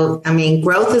 So, I mean,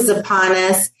 growth is upon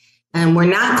us, and we're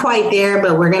not quite there,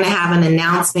 but we're going to have an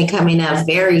announcement coming up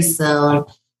very soon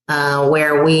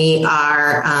where we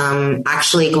are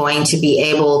actually going to be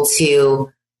able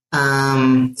to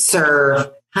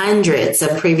serve hundreds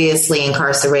of previously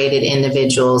incarcerated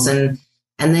individuals. And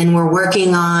then we're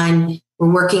working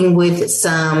with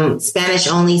some Spanish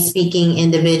only speaking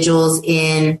individuals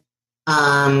in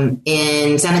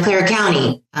Santa Clara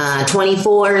County,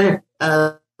 24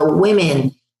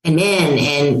 women and men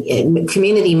and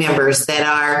community members that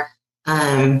are,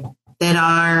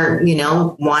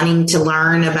 wanting to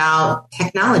learn about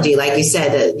technology. Like you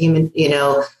said,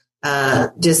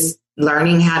 just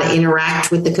learning how to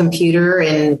interact with the computer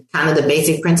and kind of the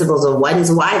basic principles of what is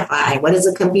Wi-Fi, what is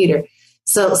a computer.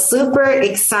 So super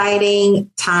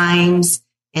exciting times,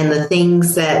 and the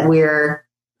things that we're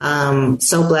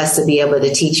so blessed to be able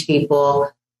to teach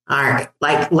people are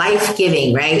like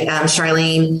life-giving, right?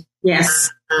 Charlene?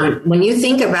 Yes. When you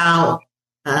think about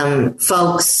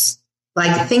folks,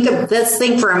 let's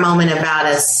think for a moment about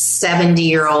a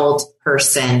 70-year-old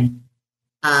person,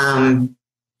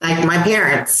 like my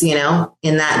parents,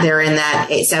 in that they're in that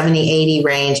 70, 80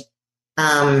 range.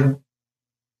 Can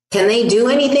they do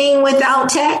anything without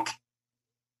tech?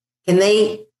 Can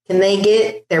they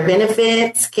get their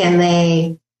benefits? Can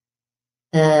they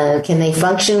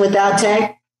function without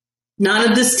tech? Not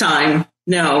at this time.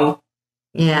 No.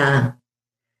 Yeah.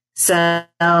 So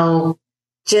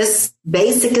just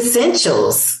basic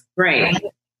essentials. Right.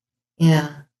 Yeah.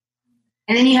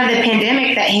 And then you have the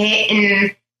pandemic that hit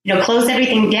and, closed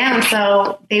everything down.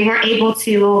 So they weren't able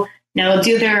to,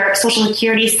 do their Social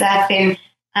Security stuff and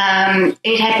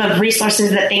any type of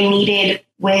resources that they needed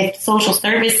with social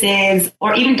services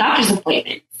or even doctor's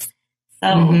appointments.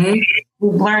 So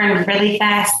we've learned really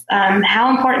fast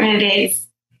how important it is.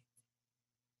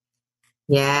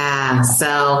 Yeah.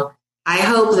 So I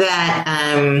hope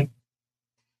that,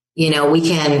 we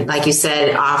can, like you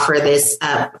said, offer this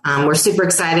up. We're super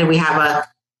excited. We have a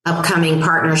upcoming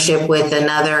partnership with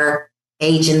another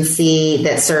agency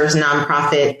that serves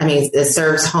that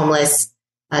serves homeless,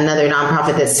 another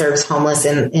nonprofit that serves homeless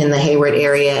in the Hayward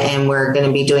area. And we're going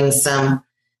to be doing some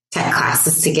tech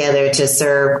classes together to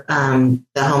serve the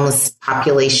homeless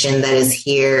population that is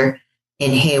here in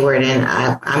Hayward. And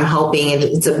I'm hoping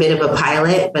it's a bit of a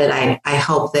pilot, but I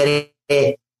hope that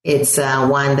it's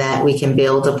one that we can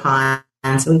build upon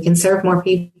so we can serve more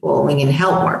people, we can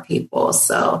help more people.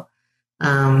 So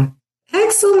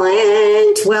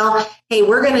excellent. Well, hey,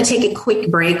 we're going to take a quick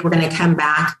break. We're going to come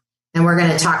back and we're going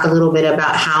to talk a little bit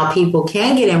about how people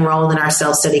can get enrolled in our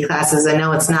self-study classes. I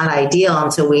know it's not ideal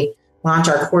until we launch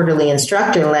our quarterly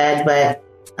instructor-led, but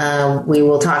we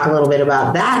will talk a little bit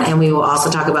about that. And we will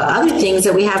also talk about other things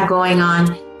that we have going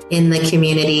on in the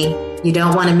community. You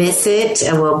don't want to miss it.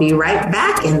 And we'll be right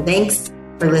back. And thanks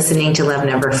for listening to Love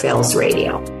Never Fails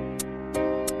Radio.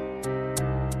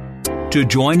 To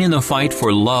join in the fight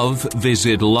for love,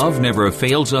 visit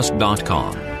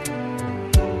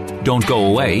loveneverfailsus.com. Don't go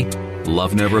away.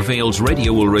 Love Never Fails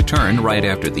Radio will return right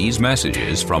after these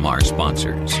messages from our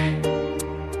sponsors.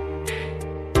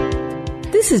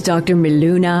 This is Dr.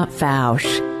 Miluna Fausch.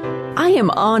 I am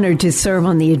honored to serve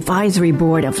on the advisory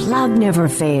board of Love Never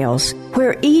Fails,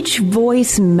 where each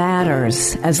voice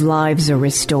matters as lives are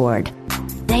restored.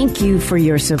 Thank you for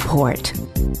your support.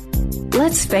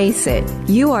 Let's face it,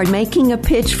 you are making a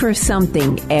pitch for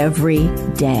something every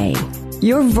day.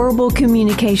 Your verbal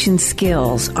communication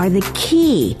skills are the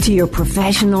key to your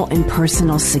professional and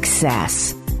personal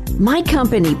success. My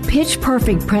company, Pitch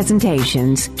Perfect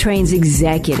Presentations, trains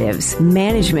executives,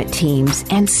 management teams,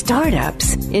 and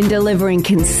startups in delivering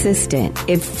consistent,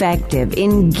 effective,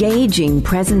 engaging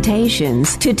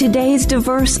presentations to today's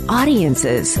diverse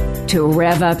audiences to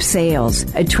rev up sales,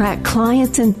 attract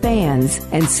clients and fans,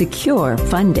 and secure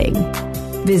funding.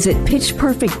 Visit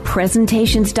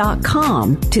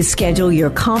pitchperfectpresentations.com to schedule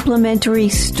your complimentary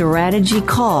strategy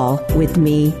call with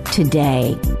me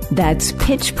today. That's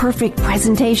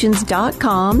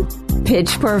pitchperfectpresentations.com,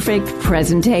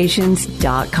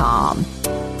 pitchperfectpresentations.com.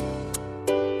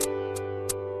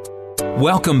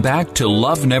 Welcome back to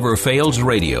Love Never Fails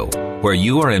Radio, where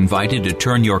you are invited to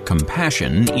turn your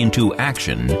compassion into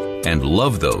action and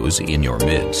love those in your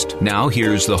midst. Now,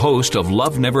 here's the host of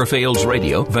Love Never Fails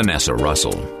Radio, Vanessa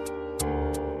Russell.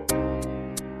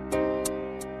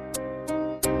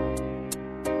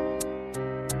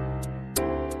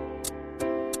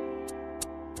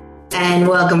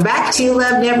 welcome back to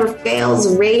Love Never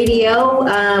Fails Radio.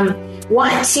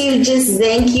 Want to just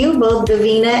thank you, both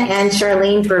Davina and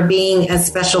Charlene, for being a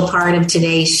special part of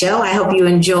today's show. I hope you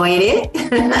enjoyed it.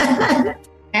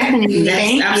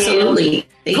 Yes, absolutely.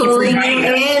 Thank Pulling you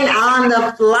in on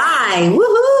the fly.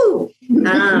 Woohoo!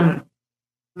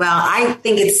 Well, I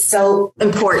think it's so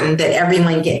important that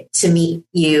everyone get to meet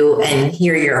you and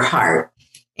hear your heart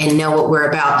and know what we're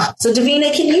about. So,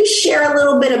 Davina, can you share a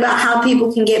little bit about how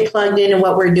people can get plugged in and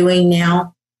what we're doing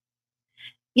now?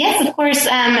 Yes, of course.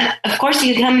 You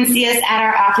can come and see us at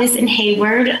our office in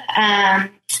Hayward.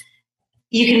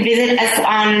 You can visit us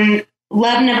on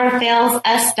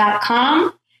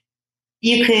loveneverfailsus.com.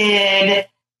 You could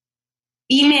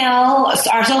email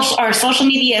our social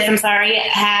medias.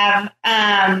 Have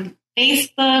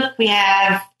Facebook. We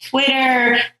have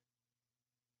Twitter.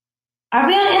 Are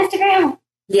we on Instagram?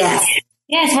 Yes.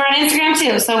 Yes, we're on Instagram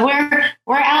too. So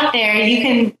we're out there. You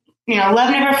can,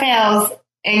 Love Never Fails,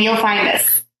 and you'll find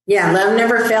us. Yeah, Love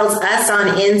Never Fails Us on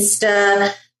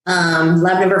Insta.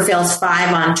 Love Never Fails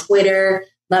 5 on Twitter.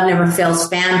 Love Never Fails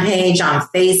fan page on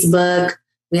Facebook.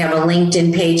 We have a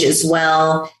LinkedIn page as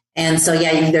well. And so,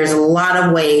 there's a lot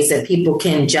of ways that people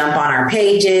can jump on our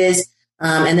pages.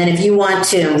 And then if you want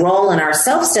to enroll in our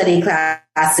self-study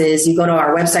classes, you go to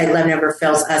our website,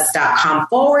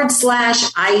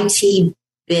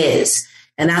 loveneverfailsus.com/IT-biz.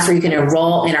 And that's where you can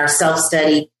enroll in our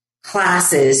self-study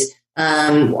classes,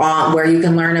 where you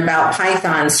can learn about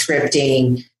Python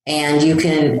scripting, and you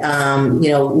can,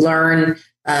 learn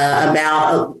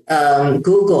about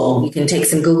Google. You can take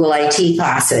some Google IT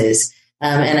classes.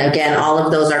 And again, all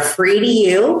of those are free to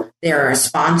you. They're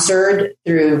sponsored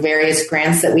through various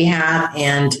grants that we have,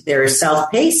 and they're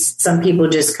self-paced. Some people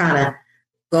just kind of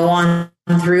go on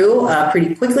through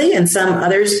pretty quickly, and some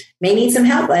others may need some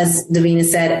help, as Davina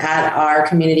said, at our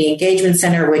Community Engagement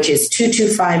Center, which is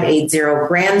 22580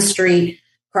 Grand Street.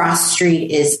 Cross Street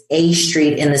is A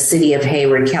Street in the city of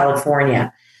Hayward,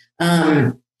 California.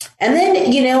 And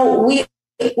then,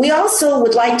 we also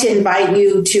would like to invite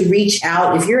you to reach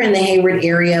out. If you're in the Hayward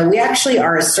area, we actually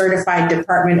are a certified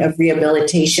Department of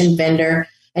Rehabilitation vendor,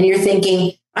 and you're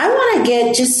thinking, I want to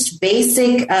get just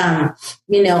basic,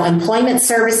 employment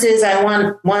services. I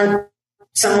want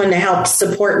someone to help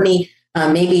support me,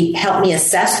 maybe help me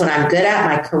assess what I'm good at,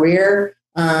 my career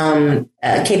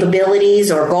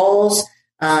capabilities or goals.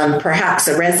 Perhaps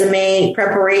a resume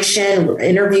preparation,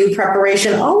 interview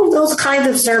preparation, all of those kinds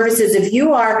of services. If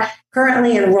you are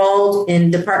currently enrolled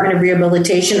in Department of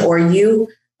Rehabilitation, or you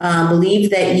believe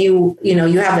that you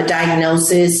have a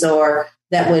diagnosis or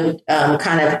that would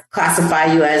kind of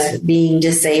classify you as being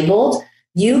disabled,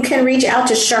 you can reach out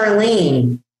to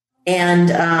Charlene and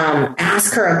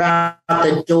ask her about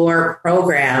the DOOR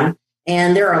program.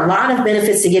 And there are a lot of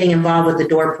benefits to getting involved with the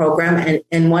DOOR program.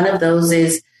 And one of those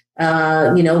is,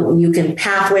 you can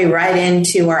pathway right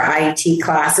into our IT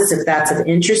classes if that's of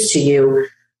interest to you.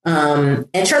 And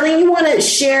Charlene, you want to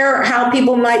share how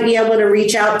people might be able to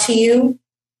reach out to you?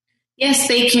 Yes,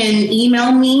 they can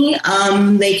email me.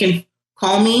 They can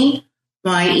call me.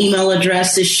 My email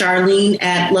address is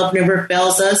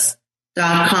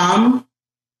charlene@loveneverfailsus.com.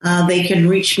 They can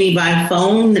reach me by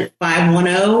phone at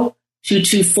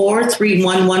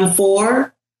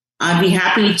 510-224-3114. I'd be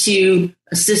happy to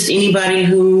assist anybody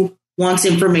who wants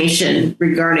information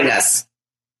regarding us.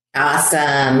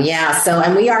 Awesome. Yeah. So,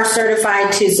 and we are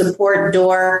certified to support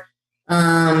DOOR,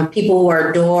 people who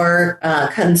are DOOR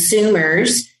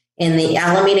consumers in the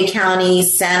Alameda County,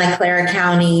 Santa Clara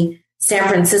County, San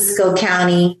Francisco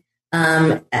County,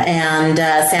 and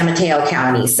San Mateo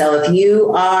County. So if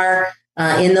you are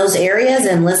in those areas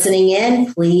and listening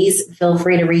in, please feel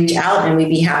free to reach out, and we'd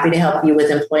be happy to help you with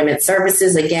employment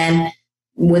services. Again,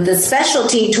 with a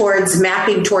specialty towards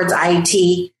mapping towards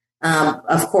IT,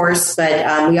 of course,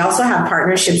 but we also have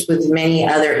partnerships with many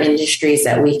other industries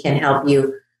that we can help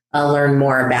you learn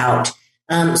more about.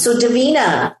 So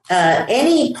Davina,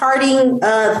 any parting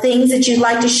things that you'd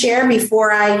like to share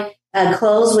before I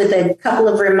close with a couple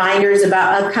of reminders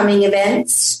about upcoming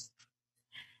events?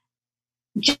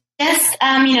 Just,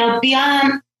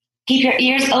 keep your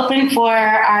ears open for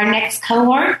our next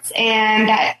cohorts, and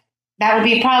that will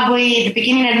be probably the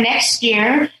beginning of next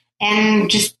year. And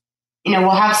just, we'll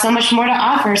have so much more to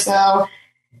offer. So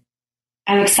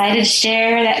I'm excited to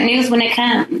share that news when it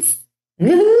comes.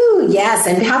 Woo, yes.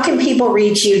 And how can people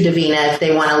reach you, Davina, if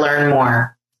they want to learn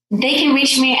more? They can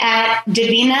reach me at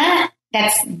Davina,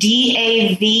 that's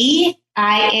DAVINA,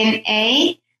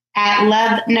 at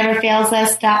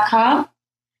loveneverfailsus.com.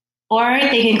 Or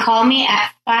they can call me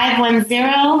at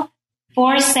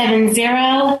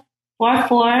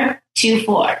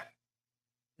 510-470-4424.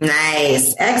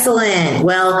 Nice. Excellent.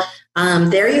 Well,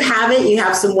 there you have it. You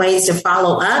have some ways to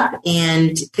follow up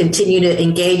and continue to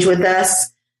engage with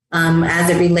us as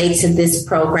it relates to this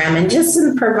program and just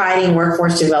in providing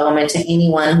workforce development to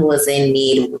anyone who is in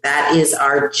need. That is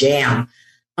our jam.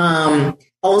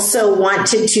 Also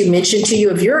wanted to mention to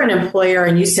you, if you're an employer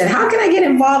and you said, how can I get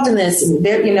involved in this?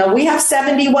 We have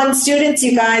 71 students,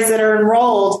 you guys, that are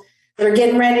enrolled, that are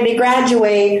getting ready to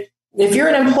graduate. If you're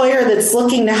an employer that's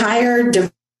looking to hire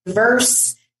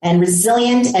diverse and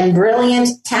resilient and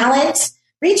brilliant talent,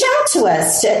 reach out to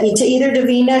us, to either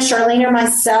Davina, Charlene, or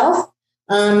myself.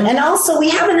 And also,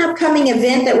 we have an upcoming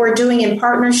event that we're doing in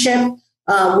partnership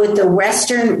with the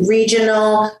Western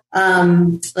Regional.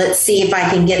 Let's see if I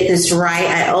can get this right.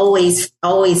 I always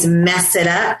mess it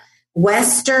up.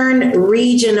 Western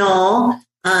Regional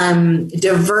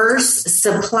Diverse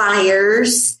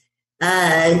Suppliers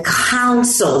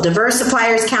Council, Diverse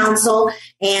Suppliers Council.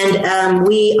 And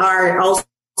we are also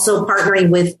partnering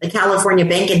with the California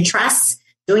Bank and Trust,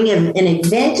 doing an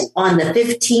event on the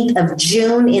 15th of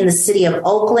June in the city of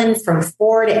Oakland from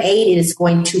 4 to 8. It is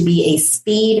going to be a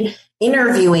speed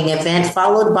interviewing event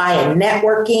followed by a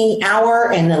networking hour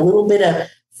and a little bit of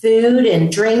food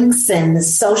and drinks and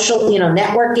social,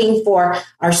 networking for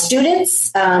our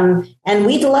students. And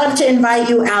we'd love to invite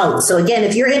you out. So again,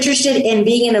 if you're interested in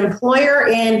being an employer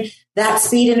in that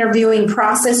speed interviewing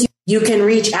process, you can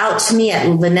reach out to me at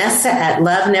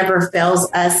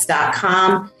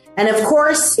Vanessa@loveneverfailsus.com. And of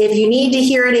course, if you need to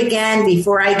hear it again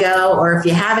before I go, or if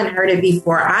you haven't heard it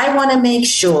before, I want to make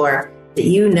sure that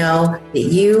you know that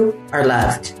you are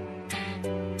loved.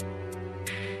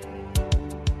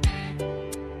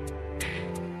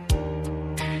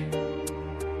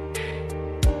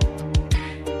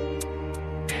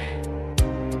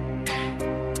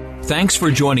 Thanks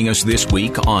for joining us this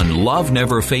week on Love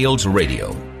Never Fails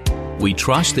Radio. We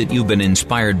trust that you've been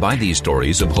inspired by these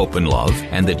stories of hope and love,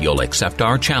 and that you'll accept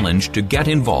our challenge to get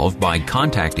involved by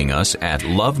contacting us at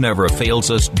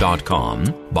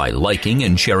loveneverfailsus.com, by liking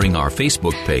and sharing our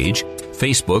Facebook page,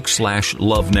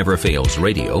 Facebook/Love Never Fails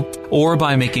Radio, or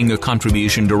by making a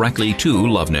contribution directly to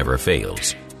Love Never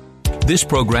Fails. This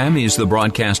program is the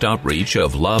broadcast outreach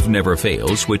of Love Never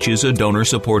Fails, which is a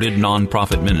donor-supported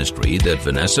nonprofit ministry that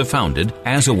Vanessa founded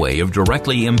as a way of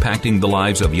directly impacting the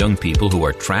lives of young people who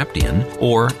are trapped in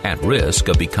or at risk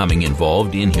of becoming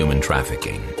involved in human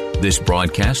trafficking. This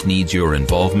broadcast needs your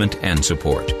involvement and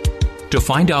support. To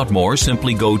find out more,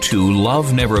 simply go to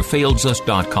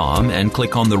loveneverfailsus.com and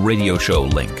click on the radio show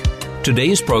link.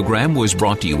 Today's program was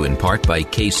brought to you in part by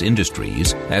Case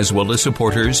Industries, as well as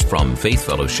supporters from Faith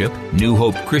Fellowship, New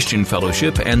Hope Christian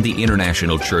Fellowship, and the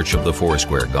International Church of the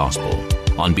Foursquare Gospel.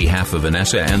 On behalf of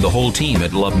Vanessa and the whole team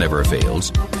at Love Never Fails,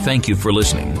 thank you for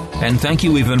listening, and thank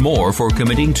you even more for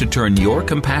committing to turn your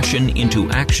compassion into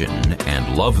action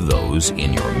and love those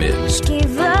in your midst.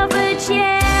 Give love a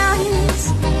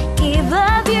chance. Give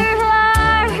love your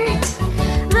heart.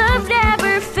 Love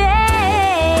never fails.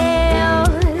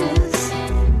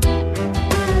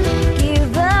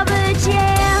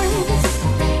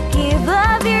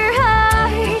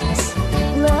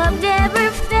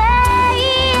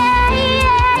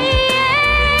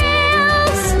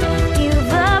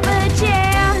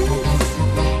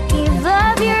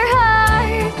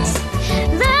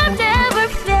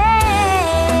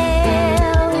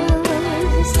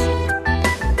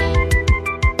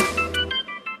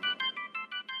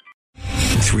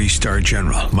 Three-star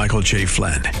General Michael J.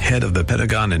 Flynn, head of the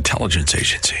Pentagon Intelligence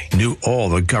Agency, knew all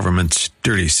the government's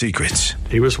dirty secrets.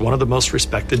 He was one of the most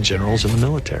respected generals in the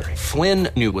military. Flynn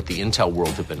knew what the intel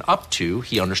world had been up to.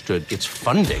 He understood its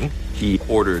funding. He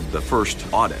ordered the first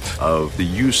audit of the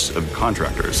use of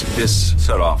contractors. This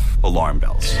set off alarm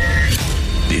bells.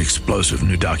 The explosive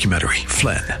new documentary,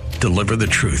 Flynn, Deliver the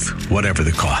Truth, Whatever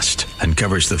the Cost,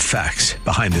 uncovers the facts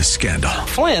behind this scandal.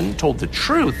 Flynn told the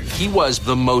truth. He was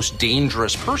the most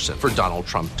dangerous person for Donald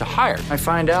Trump to hire. I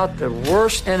find out the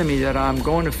worst enemy that I'm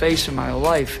going to face in my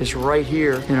life is right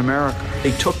here in America.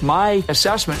 They took my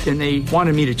assessment and they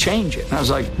wanted me to change it. And I was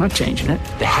like, I'm not changing it.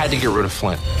 They had to get rid of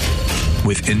Flynn.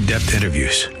 With in-depth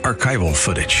interviews, archival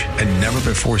footage, and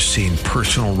never-before-seen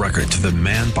personal records of the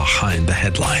man behind the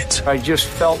headlines. I just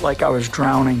felt like I was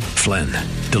drowning. Flynn,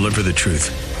 Deliver the Truth,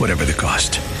 Whatever the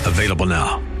Cost. Available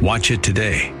now. Watch it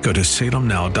today. Go to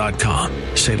salemnow.com.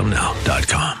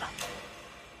 salemnow.com.